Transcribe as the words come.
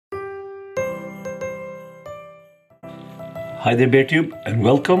Hi there BearTube, and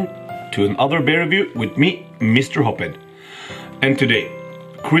welcome to another beer review with me, Mr. Hophead. And today,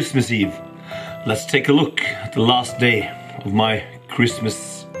 Christmas Eve, let's take a look at the last day of my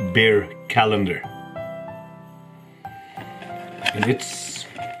Christmas beer calendar. And it's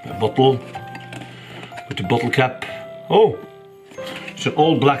a bottle with the bottle cap. Oh, it's an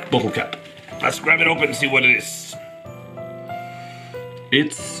all black bottle cap. Let's grab it open and see what it is.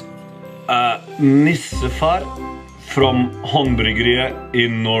 It's a Nissefar from Haanbruggeriet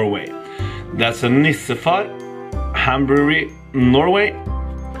in Norway. That's a Nissefar, Haanbruggeriet, Norway.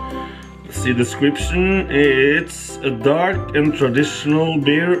 Let's see the description. It's a dark and traditional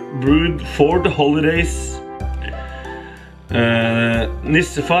beer brewed for the holidays.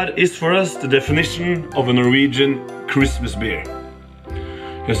 Nissefar is for us the definition of a Norwegian Christmas beer.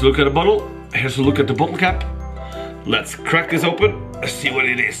 Here's a look at the bottle. Here's a look at the bottle cap. Let's crack this open and see what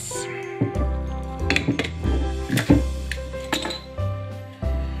it is.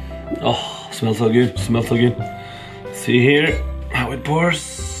 Oh, smells so good, smells so good. See here how it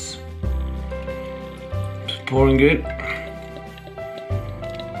pours. It's pouring good.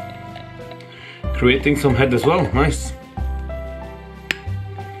 Creating some head as well, nice.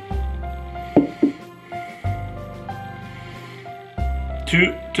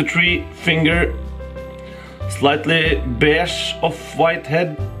 Two to three finger, slightly beige off-white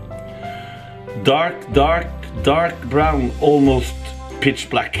head. Dark brown, almost pitch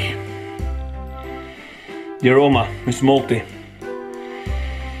black. The aroma is malty.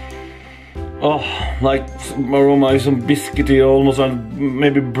 Oh, like aroma is some biscuity, almost on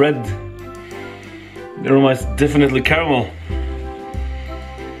maybe bread. The aroma is definitely caramel.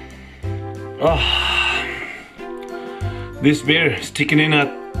 Oh, this beer is ticking in at,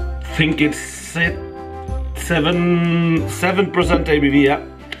 I think it's 7% ABV, yeah.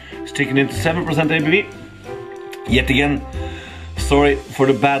 It's ticking into 7% ABV. Yet again, sorry for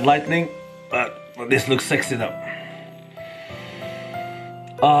the bad lighting, but this looks sexy though.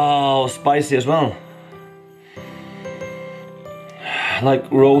 Oh, spicy as well. Like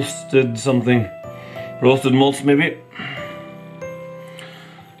roasted something. Roasted malts maybe.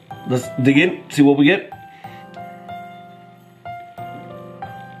 Let's dig in, see what we get.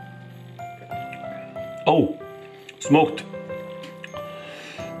 Oh, smoked.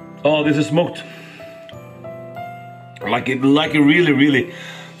 Oh, this is smoked. Like a really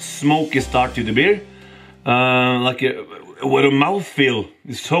smoky start to the beer. What a mouthfeel.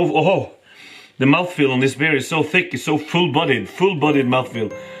 It's so, oh, the mouthfeel on this beer is so thick, it's so full-bodied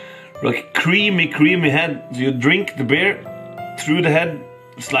mouthfeel. Like creamy head. So you drink the beer through the head.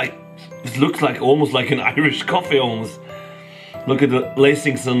 It's like, it looks like almost like an Irish coffee almost. Look at the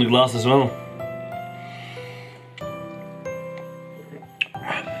lacings on the glass as well.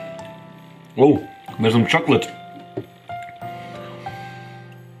 Oh, there's some chocolate.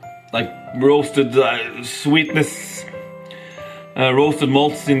 Like roasted sweetness, roasted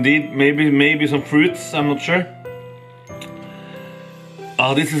malts indeed, maybe some fruits, I'm not sure.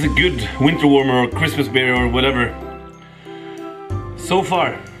 Oh, this is a good winter warmer or Christmas beer or whatever. So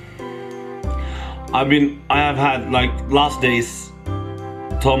far, I have had like last day's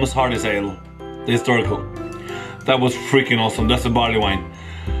Thomas Hardy's Ale, the historical. That was freaking awesome. That's a barley wine.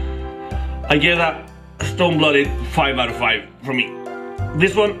 I give that stone-blooded 5 out of 5 for me.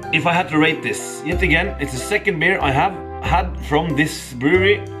 This one, if I had to rate this, yet again, it's the second beer I have had from this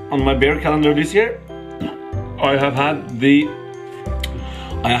brewery on my beer calendar this year. I had the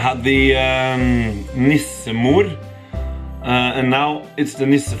Nissemor, and now it's the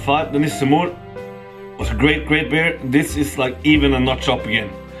Nissefar. The Nissemor was a great beer. This is like even a notch up again.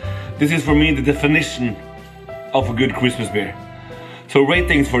 This is for me the definition of a good Christmas beer. So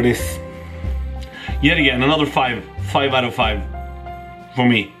ratings for this. Yet again, another 5 out of 5 for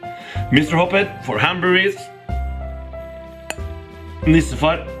me. Mr. Hophead for Haanbruggeriet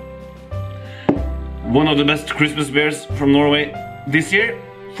Nissefar. One of the best Christmas beers from Norway this year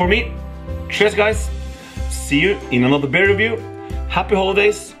for me. Cheers guys. See you in another beer review. Happy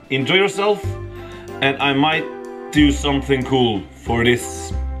holidays. Enjoy yourself. And I might do something cool for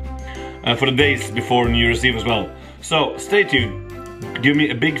this, for the days before New Year's Eve as well. So stay tuned. Give me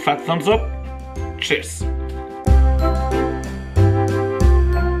a big fat thumbs up. Cheers.